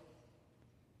nobody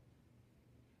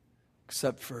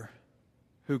except for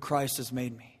who Christ has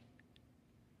made me.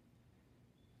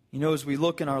 You know, as we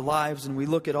look in our lives and we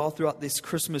look at all throughout this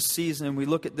Christmas season and we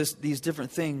look at these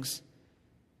different things,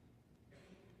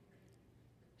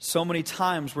 so many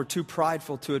times we're too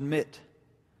prideful to admit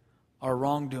our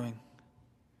wrongdoing.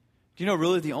 Do you know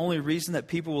really the only reason that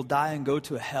people will die and go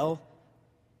to hell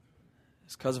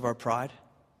is because of our pride?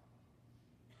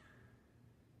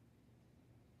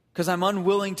 Because I'm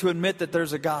unwilling to admit that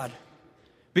there's a God.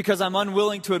 Because I'm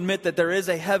unwilling to admit that there is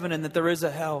a heaven and that there is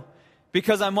a hell.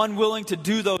 Because I'm unwilling to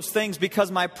do those things because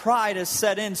my pride has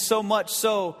set in so much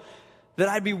so that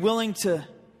I'd be willing to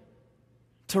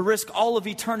risk all of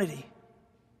eternity.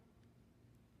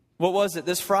 What was it?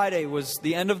 This Friday was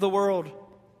the end of the world.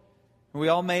 We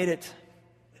all made it.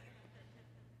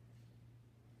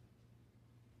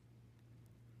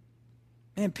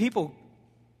 Man, people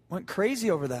went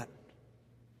crazy over that.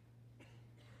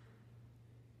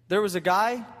 There was a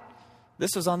guy,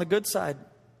 this was on the good side.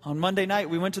 On Monday night,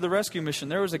 we went to the rescue mission.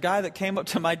 There was a guy that came up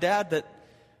to my dad that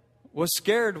was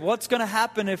scared. What's going to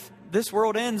happen if this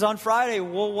world ends on Friday?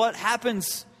 Well, what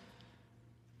happens?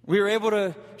 We were able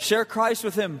to share Christ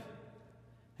with him.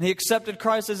 And he accepted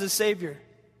Christ as his Savior.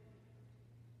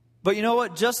 But you know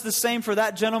what? Just the same for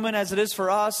that gentleman as it is for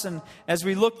us. And as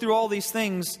we look through all these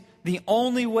things, the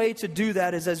only way to do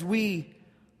that is as we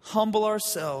humble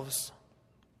ourselves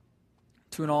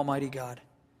to an almighty God.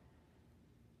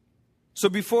 So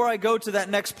before I go to that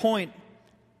next point,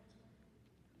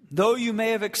 though you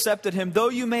may have accepted Him, though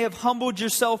you may have humbled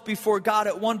yourself before God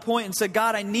at one point and said,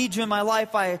 God, I need you in my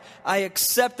life. I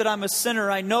accept that I'm a sinner.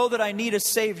 I know that I need a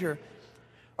Savior.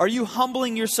 Are you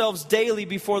humbling yourselves daily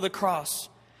before the cross?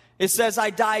 It says, I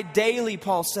die daily,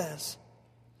 Paul says.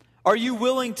 Are you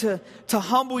willing to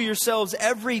humble yourselves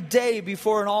every day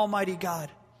before an almighty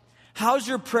God? How's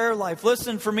your prayer life?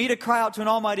 Listen, for me to cry out to an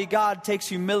almighty God takes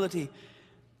humility.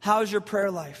 How's your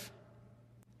prayer life?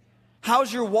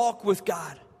 How's your walk with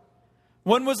God?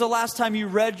 When was the last time you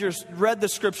read the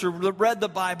Scripture, read the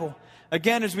Bible?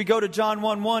 Again, as we go to John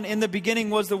 1:1, in the beginning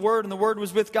was the Word, and the Word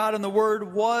was with God, and the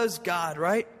Word was God,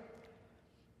 right?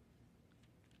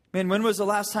 Man, when was the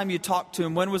last time you talked to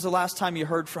Him? When was the last time you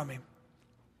heard from Him?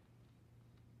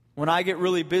 When I get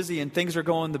really busy and things are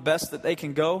going the best that they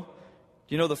can go,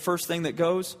 do you know the first thing that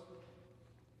goes?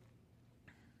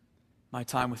 My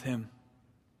time with Him.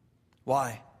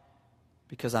 Why?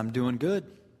 Because I'm doing good.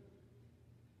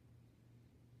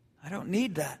 I don't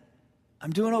need that.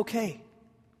 I'm doing okay.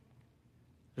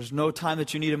 There's no time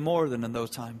that you need Him more than in those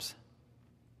times.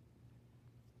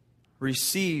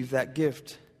 Receive that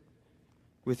gift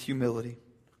with humility.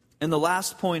 And the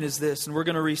last point is this, and we're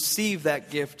going to receive that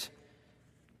gift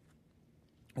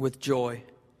with joy.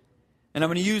 And I'm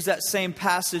going to use that same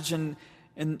passage, and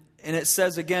it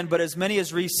says again, but as many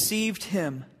as received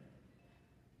Him,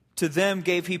 to them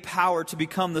gave He power to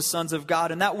become the sons of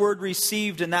God. And that word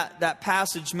received in that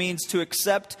passage means to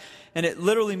accept, and it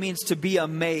literally means to be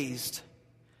amazed.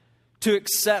 To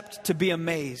accept, to be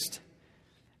amazed.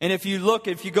 And if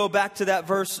you go back to that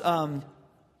verse,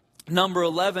 number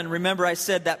 11, remember I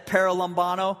said that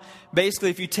paralambano. Basically,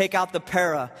 if you take out the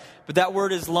para, but that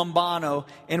word is lambano.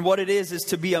 And what it is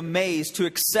to be amazed, to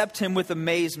accept Him with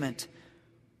amazement.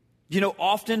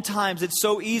 Oftentimes it's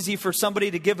so easy for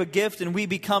somebody to give a gift and we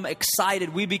become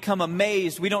excited. We become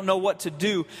amazed. We don't know what to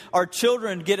do. Our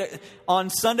children get it on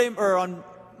Sunday or on,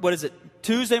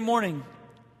 Tuesday morning.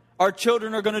 Our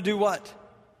children are going to do what?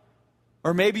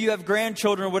 Or maybe you have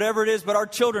grandchildren or whatever it is, but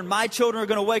my children are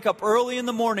going to wake up early in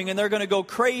the morning and they're going to go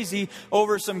crazy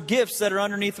over some gifts that are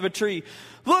underneath of a tree.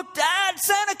 Look, Dad,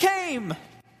 Santa came.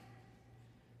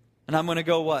 And I'm going to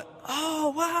go what?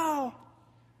 Oh, wow.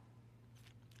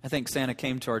 I think Santa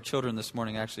came to our children this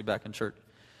morning, actually, back in church.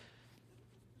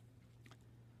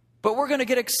 But we're going to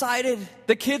get excited.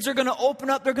 The kids are going to open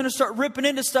up. They're going to start ripping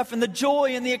into stuff. And the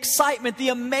joy and the excitement, the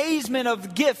amazement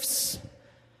of gifts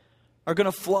are going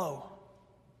to flow.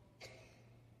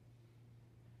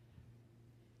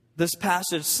 This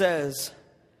passage says,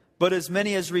 but as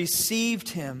many as received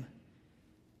him,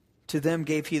 to them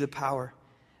gave he the power.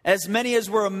 As many as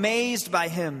were amazed by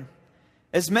him,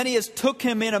 as many as took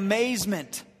him in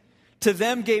amazement, to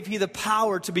them gave he the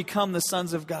power to become the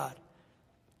sons of God.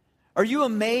 Are you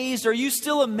amazed? Are you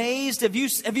still amazed? Have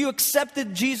you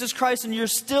accepted Jesus Christ and you're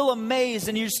still amazed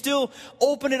and you still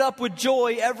open it up with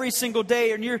joy every single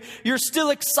day and you're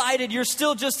still excited? You're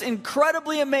still just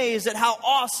incredibly amazed at how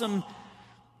awesome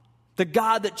the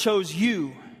God that chose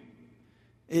you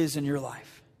is in your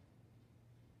life.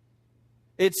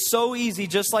 It's so easy,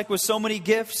 just like with so many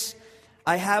gifts.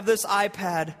 I have this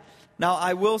iPad. Now,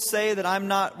 I will say that I'm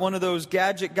not one of those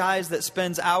gadget guys that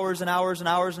spends hours and hours and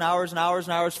hours and hours and hours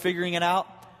and hours figuring it out.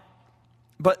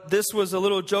 But this was a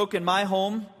little joke in my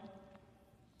home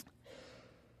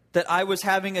that I was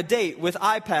having a date with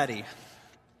iPaddy.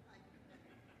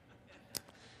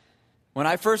 When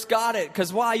I first got it,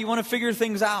 because why? You want to figure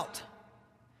things out.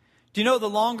 Do you know the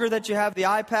longer that you have the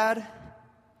iPad,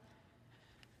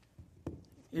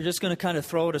 you're just going to kind of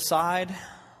throw it aside.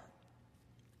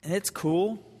 And it's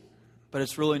cool, but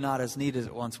it's really not as neat as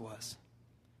it once was.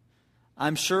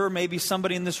 I'm sure maybe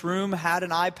somebody in this room had an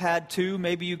iPad too.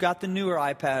 Maybe you got the newer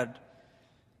iPad.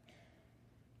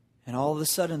 And all of a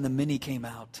sudden the mini came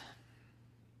out.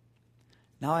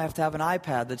 Now I have to have an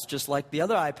iPad that's just like the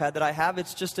other iPad that I have.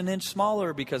 It's just an inch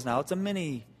smaller because now it's a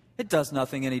mini. It does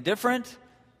nothing any different.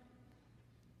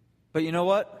 But you know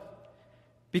what?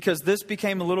 Because this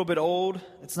became a little bit old,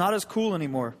 it's not as cool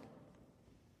anymore.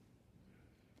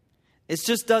 It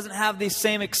just doesn't have the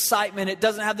same excitement. It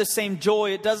doesn't have the same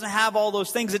joy. It doesn't have all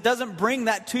those things. It doesn't bring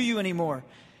that to you anymore.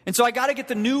 And so I got to get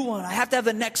the new one. I have to have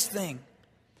the next thing.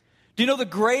 Do you know the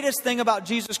greatest thing about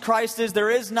Jesus Christ is there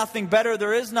is nothing better.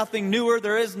 There is nothing newer.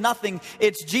 There is nothing.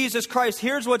 It's Jesus Christ.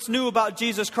 Here's what's new about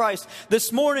Jesus Christ.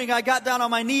 This morning I got down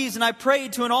on my knees and I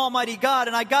prayed to an almighty God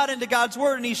and I got into God's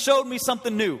word and he showed me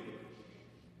something new.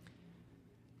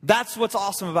 That's what's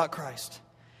awesome about Christ.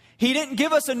 He didn't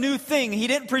give us a new thing. He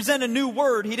didn't present a new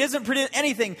word. He doesn't present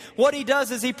anything. What he does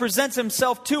is he presents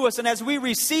himself to us. And as we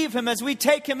receive him, as we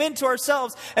take him into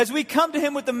ourselves, as we come to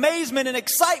him with amazement and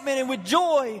excitement and with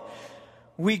joy,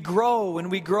 we grow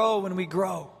and we grow and we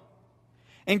grow.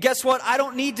 And guess what? I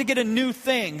don't need to get a new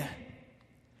thing.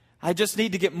 I just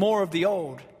need to get more of the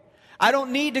old. I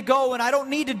don't need to go and I don't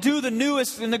need to do the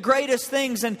newest and the greatest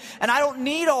things. And I don't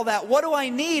need all that. What do I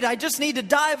need? I just need to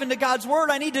dive into God's word.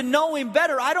 I need to know him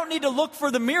better. I don't need to look for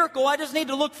the miracle. I just need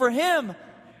to look for him.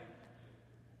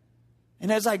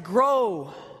 And as I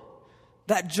grow,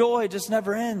 that joy just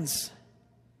never ends.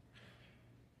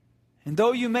 And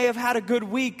though you may have had a good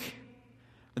week,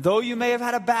 though you may have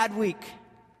had a bad week,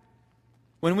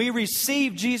 when we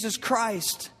receive Jesus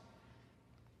Christ,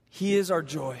 he is our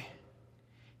joy.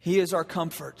 He is our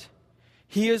comfort.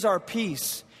 He is our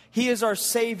peace. He is our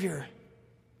Savior.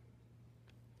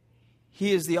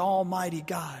 He is the Almighty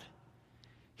God.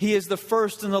 He is the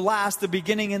first and the last, the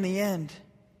beginning and the end.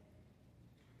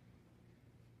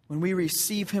 When we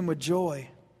receive him with joy,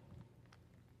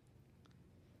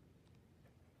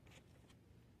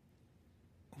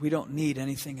 we don't need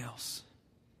anything else.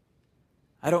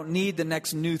 I don't need the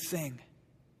next new thing.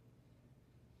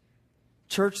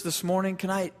 Church, this morning, can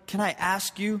I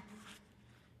ask you,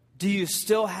 do you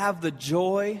still have the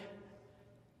joy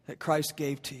that Christ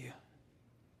gave to you?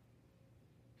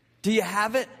 Do you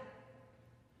have it?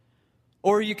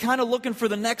 Or are you kind of looking for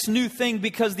the next new thing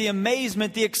because the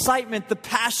amazement, the excitement, the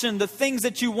passion, the things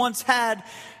that you once had,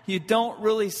 you don't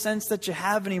really sense that you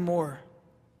have anymore?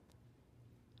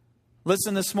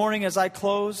 Listen, this morning as I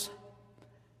close,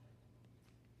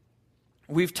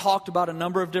 we've talked about a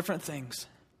number of different things.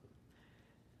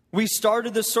 We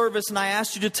started the service and I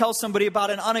asked you to tell somebody about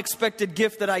an unexpected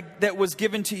gift that was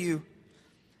given to you.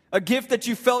 A gift that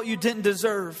you felt you didn't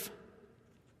deserve.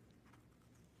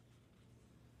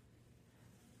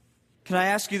 Can I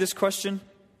ask you this question?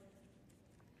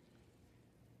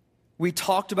 We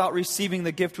talked about receiving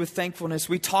the gift with thankfulness.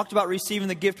 We talked about receiving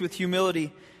the gift with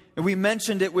humility. And we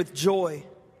mentioned it with joy.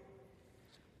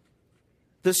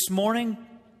 This morning,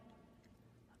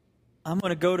 I'm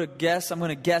going to guess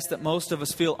that most of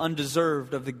us feel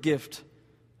undeserved of the gift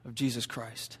of Jesus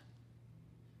Christ.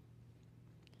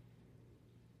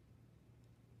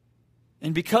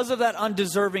 And because of that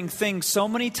undeserving thing, so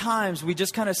many times we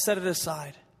just kind of set it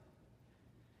aside.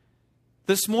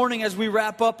 This morning, as we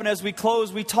wrap up and as we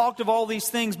close, we talked of all these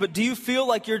things, but do you feel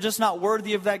like you're just not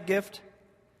worthy of that gift?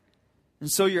 And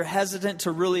so you're hesitant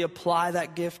to really apply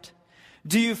that gift?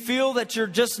 Do you feel that you're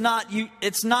just not,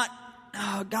 it's not,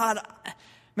 oh God,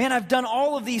 man, I've done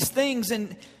all of these things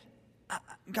and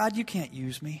God, you can't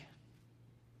use me.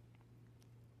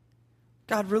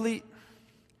 God, really,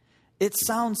 it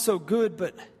sounds so good,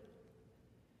 but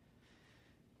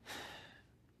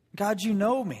God, you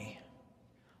know me.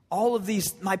 All of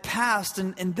these, my past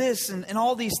and this and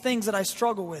all these things that I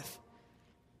struggle with.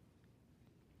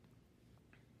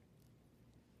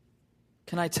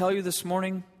 Can I tell you this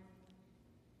morning?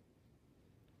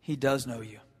 He does know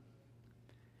you.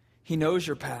 He knows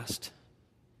your past.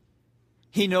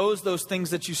 He knows those things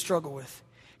that you struggle with.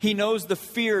 He knows the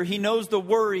fear. He knows the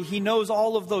worry. He knows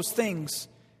all of those things.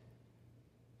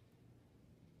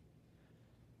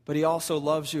 But He also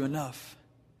loves you enough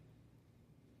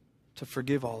to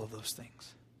forgive all of those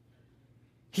things.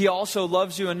 He also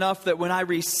loves you enough that when I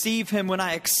receive Him, when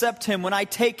I accept Him, when I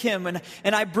take Him and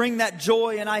I bring that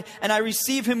joy and I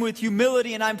receive Him with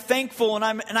humility and I'm thankful and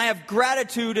I have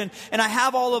gratitude and I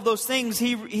have all of those things,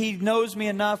 He knows me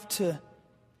enough to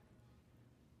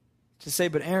say,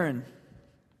 but Aaron,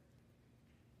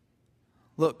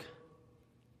 look.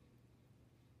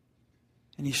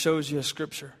 And He shows you a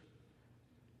scripture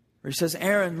where He says,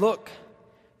 Aaron, look.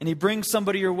 And He brings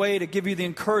somebody your way to give you the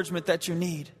encouragement that you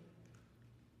need.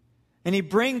 And He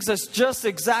brings us just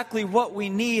exactly what we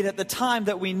need at the time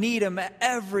that we need Him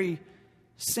every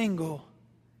single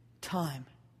time.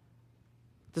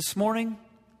 This morning,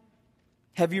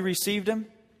 have you received Him?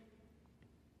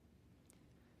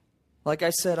 Like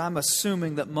I said, I'm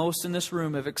assuming that most in this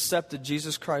room have accepted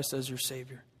Jesus Christ as your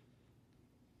Savior.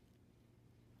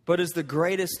 But is the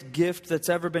greatest gift that's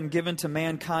ever been given to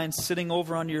mankind sitting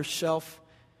over on your shelf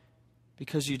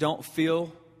because you don't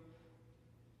feel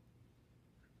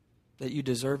that you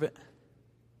deserve it?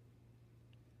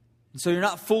 And so you're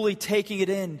not fully taking it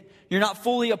in. You're not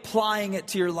fully applying it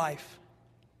to your life.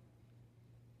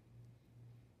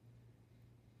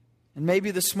 And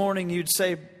maybe this morning you'd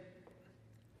say,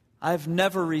 I've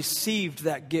never received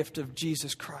that gift of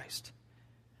Jesus Christ.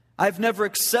 I've never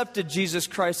accepted Jesus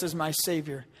Christ as my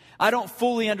Savior. I don't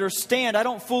fully understand. I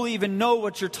don't fully even know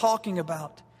what you're talking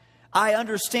about. I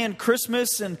understand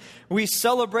Christmas and we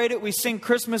celebrate it. We sing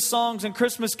Christmas songs and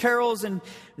Christmas carols and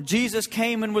Jesus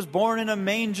came and was born in a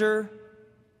manger.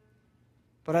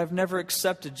 But I've never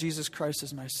accepted Jesus Christ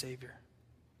as my Savior.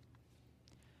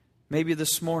 Maybe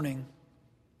this morning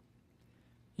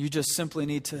you just simply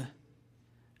need to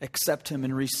accept Him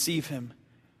and receive Him.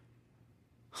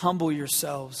 Humble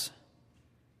yourselves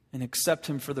and accept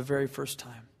Him for the very first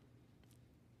time.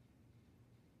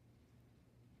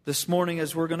 This morning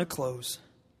as we're going to close,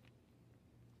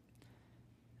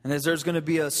 and as there's going to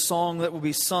be a song that will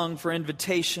be sung for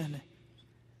invitation,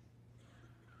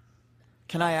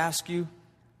 can I ask you,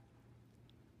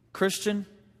 Christian,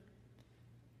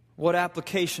 what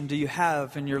application do you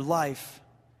have in your life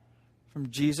from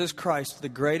Jesus Christ, the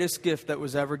greatest gift that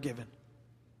was ever given?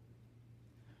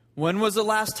 When was the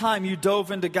last time you dove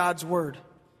into God's Word?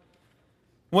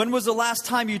 When was the last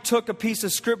time you took a piece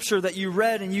of Scripture that you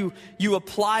read and you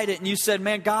applied it and you said,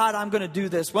 man, God, I'm going to do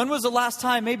this? When was the last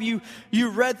time maybe you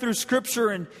read through Scripture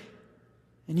and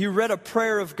you read a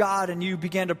prayer of God and you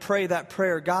began to pray that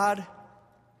prayer? God,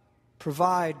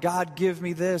 provide. God, give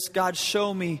me this. God,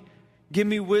 show me. Give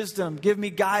me wisdom. Give me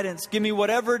guidance. Give me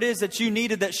whatever it is that you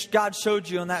needed that God showed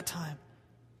you in that time.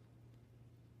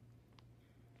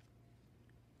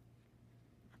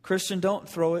 Christian, don't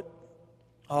throw it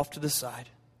off to the side.